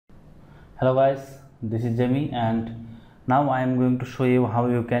Hello guys, this is Jamie and now I am going to show you how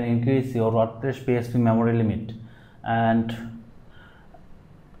you can increase your WordPress PHP memory limit. And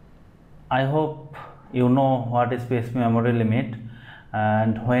I hope you know what is PHP memory limit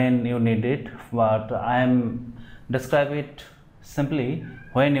and when you need it, but I am describe it simply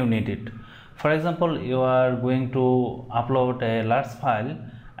when you need it. For example, you are going to upload a large file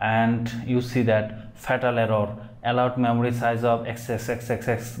and you see that fatal error, allowed memory size of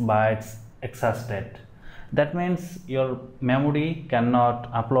xxxx bytes exhausted. That means your memory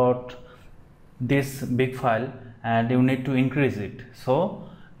cannot upload this big file and you need to increase it. So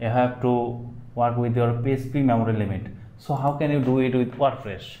you have to work with your PHP memory limit. So how can you do it with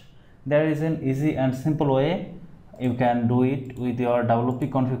WordPress? There is an easy and simple way. You can do it with your WP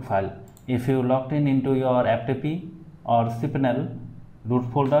config file. If you logged in into your ftp or cPanel root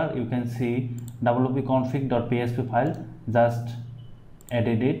folder, you can see wp-config.php file. Just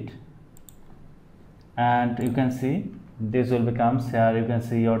edit it and you can see this will become here. You can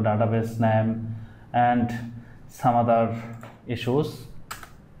see your database name and some other issues.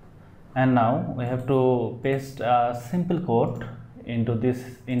 And now we have to paste a simple code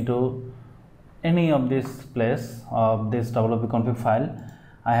into any of this place of this WP config file.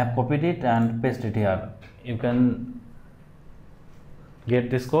 I have copied it and pasted it here. You can get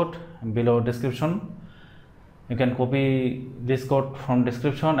this code below description. You can copy this code from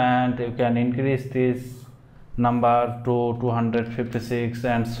description and you can increase this number to 256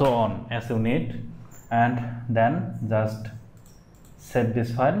 and so on as you need, and then just save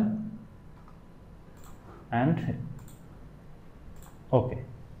this file and okay,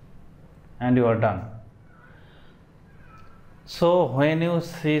 and you are done. So when you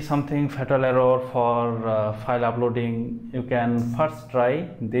see something fatal error for file uploading, you can first try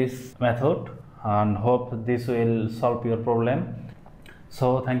this method and hope this will solve your problem.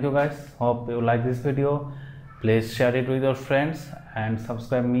 So thank you guys, hope you like this video. Please share it with your friends and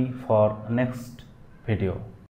subscribe me for next video.